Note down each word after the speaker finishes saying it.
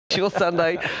Your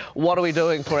Sunday. What are we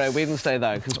doing for our Wednesday,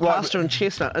 though? Because pasta and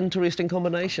chestnut, interesting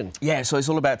combination. Yeah, so it's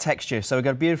all about texture. So we've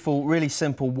got a beautiful, really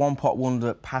simple one-pot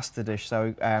wonder pasta dish.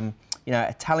 So, you know,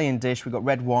 Italian dish. We've got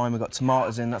red wine, we've got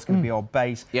tomatoes in. That's going to be our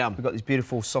base. Yeah. We've got these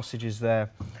beautiful sausages there.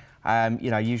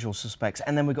 You know, usual suspects.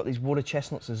 And then we've got these water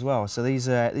chestnuts as well. So these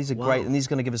are great, and these are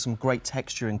going to give us some great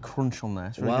texture and crunch on there.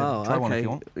 It's really good. Try one if you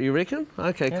want. You reckon?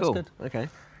 Okay, yeah, cool. It's good. Okay.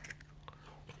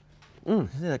 See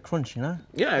that crunch, you know?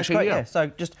 Yeah, actually, yeah. So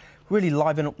just really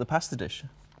liven up the pasta dish.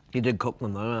 You did cook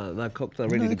them, though. They're cooked, they're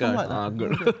ready to go. Like oh,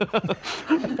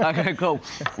 good. Okay, cool.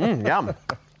 Yum.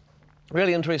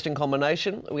 Really interesting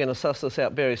combination. We're going to suss this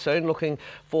out very soon. Looking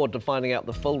forward to finding out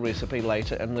the full recipe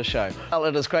later in the show. Well,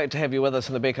 it is great to have you with us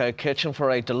in the Becco kitchen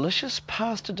for a delicious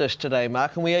pasta dish today,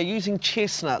 Mark. And we are using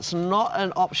chestnuts, not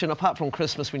an option apart from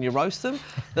Christmas when you roast them,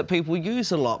 that people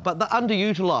use a lot, but they're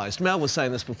underutilised. Mel was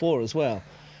saying this before as well.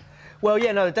 Well,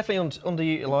 yeah, no, they're definitely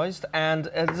underutilised, and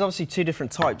there's obviously two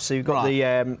different types. So you've got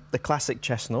the classic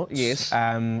chestnuts. Yes.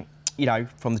 You know,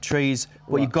 from the trees,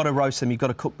 but you've got to roast them, you've got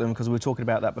to cook them, because we were talking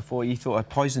about that before. You thought I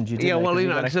poisoned you, didn't you? Yeah, well, you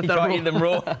know, you can't eat them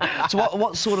raw. So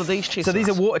what sort of these chestnuts? So these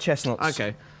are water chestnuts.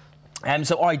 Okay.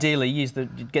 So ideally,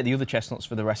 get the other chestnuts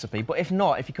for the recipe. But if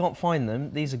not, if you can't find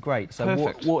them, these are great.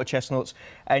 So water chestnuts,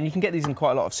 and you can get these in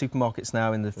quite a lot of supermarkets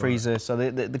now in the freezer. So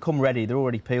they come ready. They're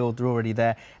already peeled. They're already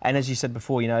there. And as you said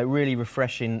before, you know, really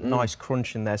refreshing, nice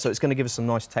crunch in there. So it's going to give us some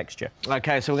nice texture.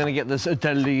 Okay, so we're going to get this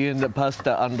Italian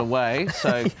pasta underway.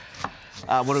 So.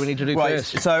 What do we need to do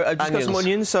first? So I've just got some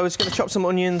onions. So it's going to chop some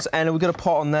onions, and we've got a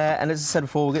pot on there. And as I said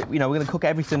before, we're going to cook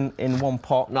everything in one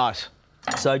pot. Nice.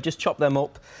 So just chop them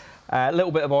up. A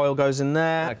little bit of oil goes in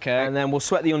there, and then we'll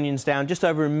sweat the onions down just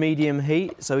over a medium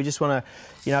heat. So we just want to,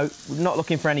 you know, we're not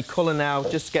looking for any colour now,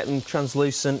 just get them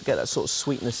translucent, get that sort of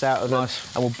sweetness out of them,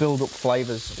 and we'll build up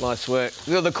flavours. Nice work.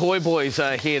 We've got the Koi boys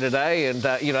here today, and,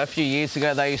 you know, a few years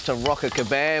ago they used to rock a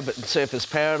kebab at Surfers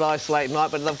Paradise late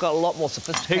night, but they've got a lot more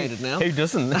sophisticated now. Who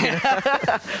doesn't?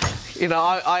 You know,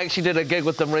 I actually did a gig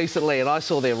with them recently, and I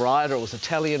saw their rider. It was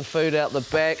Italian food out the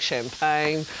back,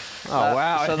 champagne. Oh,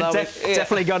 wow. So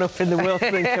definitely gone up in the world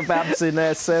in kebabs in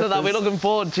there. So they'll be looking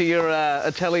forward to your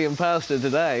Italian pasta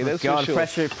today, that's for sure.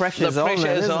 Pressure's on. The pressure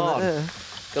is on. Yeah.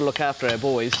 Got to look after our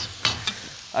boys.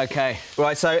 OK.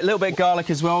 Right, so a little bit of garlic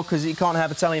as well, because you can't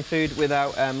have Italian food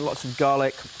without lots of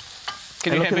garlic.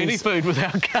 Can you have any food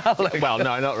without garlic? Well,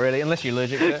 no, not really, unless you're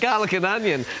allergic to it. Garlic and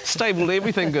onion, stable to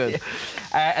everything good.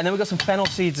 And then we've got some fennel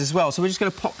seeds as well, so we're just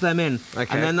going to pop them in.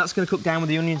 Okay. And then that's going to cook down with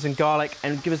the onions and garlic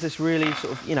and give us this really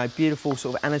sort of, you know, beautiful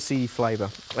sort of anisey flavour.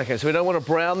 OK, so we don't want to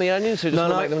brown the onions, we just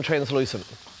want to make them translucent.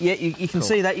 Yeah, you can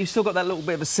see that. You've still got that little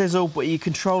bit of a sizzle, but you're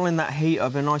controlling that heat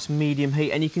of a nice medium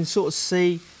heat, and you can sort of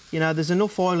see, you know, there's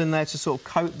enough oil in there to sort of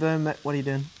coat them. What are you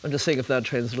doing? I'm just seeing if they're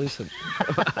translucent.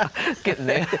 Getting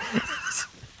there.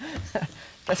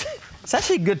 It's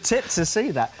actually a good tip to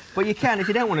see that. But you can, if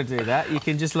you don't want to do that, you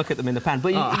can just look at them in the pan. But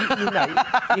you know,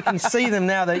 you can see them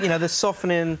now. That, you know, they're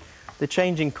softening, they're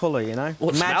changing colour. You know,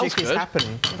 well, magic is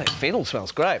happening. Oh, that fennel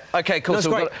smells great. OK, cool.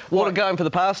 So we've got water going for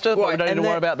the pasta. But we don't need to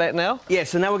worry about that now. Yeah.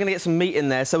 So now we're going to get some meat in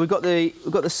there. So we've got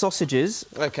the sausages.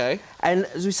 OK. And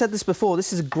as we said this before,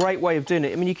 this is a great way of doing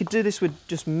it. I mean, you could do this with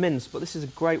just mince, but this is a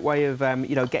great way of,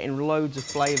 you know, getting loads of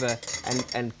flavour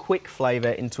and quick flavour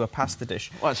into a pasta dish.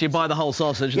 Right, so you buy the whole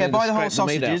sausage. Yeah, and buy the whole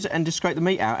sausages and just scrape the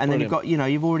meat out, and then you've got, you know,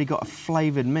 you've already got a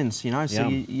flavoured mince, you know, so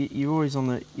you're always on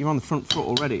the front foot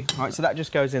already. Right, so that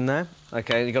just goes in there.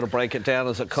 OK, you've got to break it down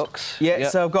as it cooks. Yeah,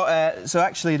 so I've got, so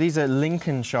actually these are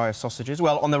Lincolnshire sausages.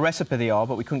 Well, on the recipe they are,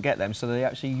 but we couldn't get them, so they're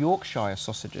actually Yorkshire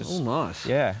sausages. Oh, nice.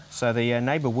 Yeah, so the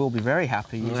neighbour will be very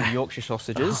happy using Yorkshire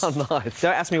sausages. Oh, nice.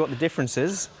 Don't ask me what the difference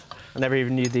is. I never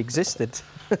even knew they existed.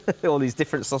 All these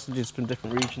different sausages from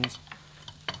different regions.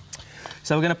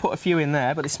 So we're going to put a few in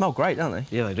there, but they smell great, don't they?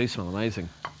 Yeah, they do smell amazing.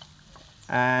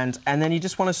 And then you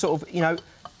just want to sort of, you know,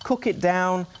 cook it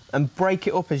down and break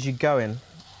it up as you go in.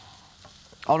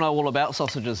 I'll know all about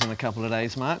sausages in a couple of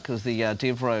days, Mark, because the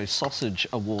Devro Sausage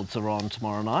Awards are on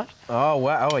tomorrow night. Oh,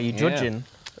 wow. Oh, are you judging?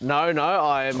 No,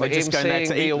 I'm emceeing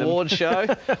the awards show.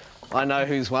 I know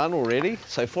who's won already,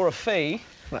 so for a fee...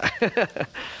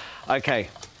 OK,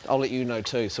 I'll let you know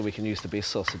too, so we can use the best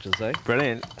sausages, eh?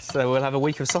 Brilliant. So we'll have a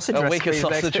week of sausage recipes. A week of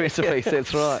sausage recipes,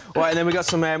 that's right. Right, and then we've got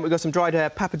some dried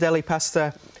pappardelle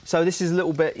pasta. So this is a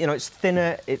little bit, you know, it's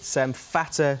thinner, it's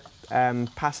fatter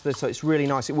pasta, so it's really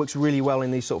nice. It works really well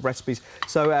in these sort of recipes.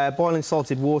 So boiling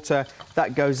salted water,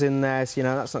 that goes in there, so, you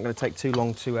know, that's not going to take too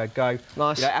long to go.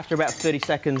 Nice. You know, after about 30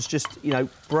 seconds, just, you know,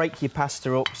 break your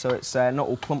pasta up so it's not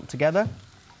all clumped together.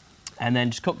 And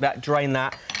then just cook that, drain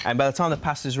that, and by the time the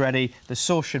pasta's ready, the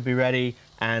sauce should be ready,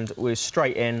 and we're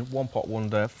straight in, one pot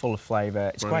wonder, full of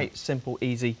flavour. It's Brilliant. great, simple,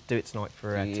 easy. Do it tonight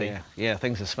for tea. Yeah,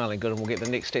 things are smelling good, and we'll get the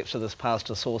next steps of this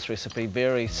pasta sauce recipe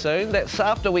very soon. That's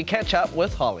after we catch up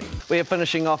with Holly. We're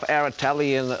finishing off our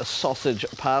Italian sausage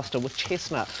pasta with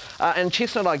chestnut. And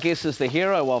chestnut, I guess, is the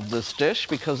hero of this dish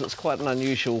because it's quite an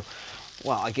unusual,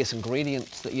 well, I guess,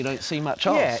 ingredients that you don't see much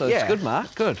of. So it's good,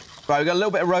 Mark, good. Right, we've got a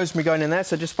little bit of rosemary going in there,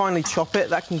 so just finely chop it.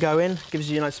 That can go in, gives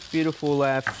you a nice, beautiful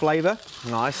flavour.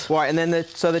 Nice. Right, and then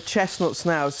the chestnuts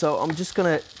now, so I'm just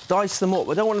going to dice them up.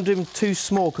 I don't want to do them too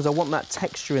small because I want that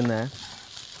texture in there.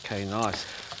 OK, nice.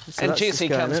 So and Jessie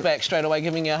comes back straight away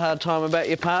giving you a hard time about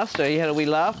your pasta. You had a wee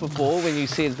laugh before when you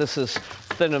said this is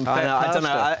thin and fat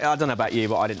pasta. I don't know about you,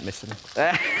 but I didn't miss them.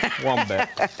 One bit.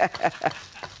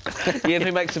 Yeah,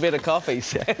 who makes a better coffee,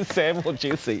 Sam or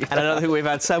Jessie? And I don't think we've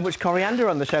had so much coriander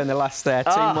on the show in the last 2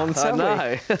 months, have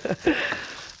we?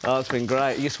 Oh, it's been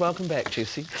great. Yes, welcome back,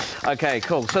 Jessie. OK,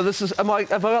 cool. So this is, have I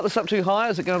got this up too high?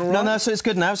 Is it going all right? No, so it's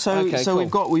good now. So,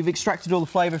 cool. we've extracted all the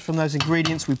flavour from those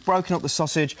ingredients. We've broken up the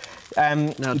sausage.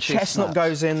 Now chestnut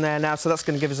goes in there now, so that's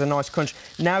going to give us a nice crunch.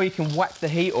 Now you can whack the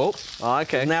heat up. Oh,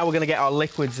 OK. Now we're going to get our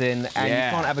liquids in, and you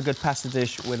can't have a good pasta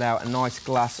dish without a nice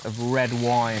glass of red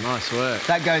wine. Nice work.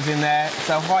 That goes in there.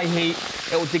 So high heat.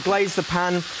 It will deglaze the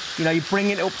pan. You know, you bring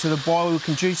it up to the boil. You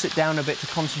can juice it down a bit to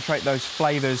concentrate those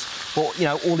flavours. But you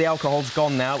know, all the alcohol's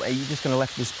gone now. You're just going to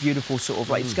left this beautiful sort of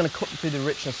like it's going to cut through the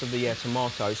richness of the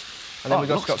tomatoes. And then we've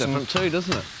got different too,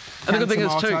 doesn't it? And the good thing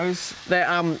is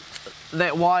too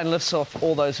that wine lifts off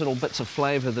all those little bits of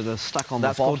flavour that are stuck on the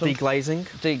bottom. That's called deglazing.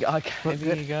 OK,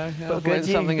 there you go. I've learned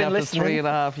something after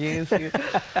 3.5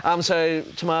 years. So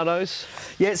tomatoes.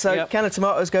 Yeah, so can of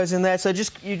tomatoes goes in there. So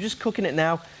you're just cooking it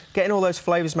now, getting all those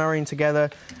flavours marrying together.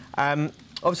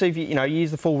 Obviously, if you use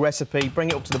the full recipe, bring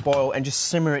it up to the boil and just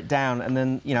simmer it down, and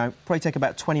then probably take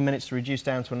about 20 minutes to reduce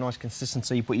down to a nice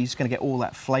consistency. But you're just going to get all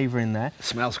that flavour in there. It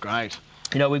smells great.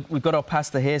 You know, we've got our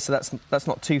pasta here, so that's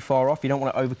not too far off. You don't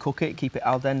want to overcook it, keep it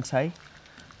al dente.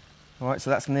 All right, so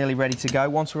that's nearly ready to go.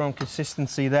 Once we're on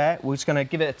consistency there, we're just going to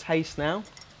give it a taste now.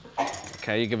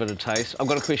 OK, you give it a taste. I've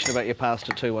got a question about your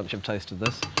pasta too once you've tasted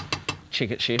this.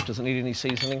 Check it, chef. Does it need any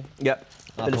seasoning? Yep.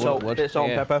 Bit of salt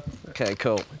and pepper. OK,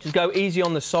 cool. Just go easy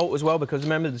on the salt as well, because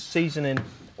remember the seasoning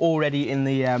already in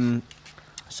the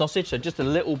sausage, so just a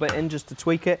little bit in just to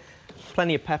tweak it.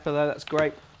 Plenty of pepper though, that's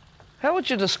great. How would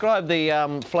you describe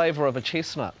the flavour of a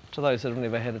chestnut to those that have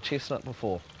never had a chestnut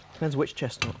before? Depends which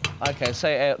chestnut. OK,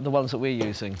 say the ones that we're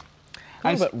using.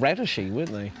 A bit radishy,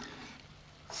 weren't they?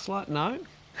 Slight no?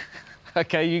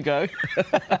 OK, you go.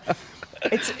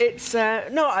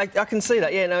 No, I can see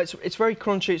that. Yeah, no, it's very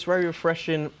crunchy. It's very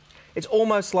refreshing. It's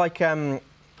almost like a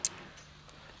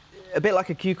bit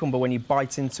like a cucumber when you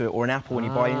bite into it, or an apple when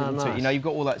you bite into it. You know, you've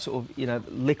got all that sort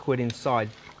of liquid inside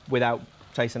without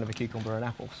tasting of a cucumber or an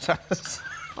apple. So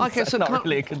OK, so not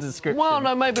really a good description. Well,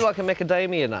 no, maybe like a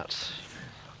macadamia nut,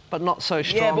 but not so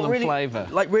strong in really, flavour.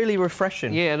 Like really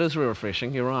refreshing. Yeah, it is real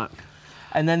refreshing. You're right.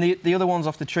 And then the other ones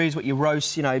off the trees, what you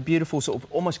roast, beautiful sort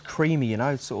of almost creamy,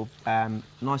 sort of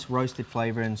nice roasted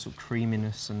flavour and sort of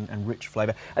creaminess and rich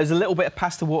flavour. There's a little bit of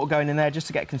pasta water going in there just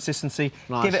to get consistency.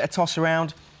 Nice. Give it a toss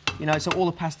around, so all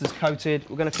the pasta's coated.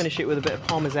 We're going to finish it with a bit of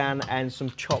parmesan and some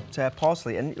chopped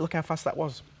parsley, and look how fast that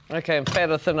was. OK, and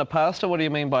fatter, thinner pasta, what do you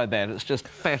mean by that? It's just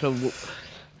fatter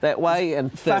that way and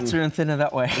thin. Fatter and thinner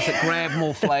that way. Does it grab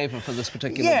more flavour for this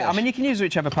particular dish? I mean, you can use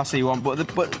whichever pasta you want,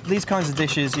 but these kinds of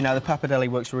dishes, the pappardelle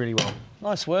works really well.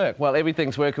 Nice work. Well,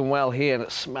 everything's working well here and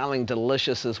it's smelling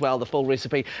delicious as well. The full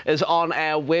recipe is on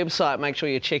our website. Make sure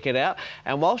you check it out.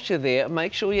 And whilst you're there,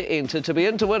 make sure you enter to be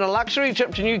in to win a luxury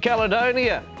trip to New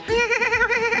Caledonia.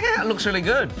 It looks really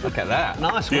good. Look at that.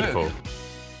 Nice work. Beautiful.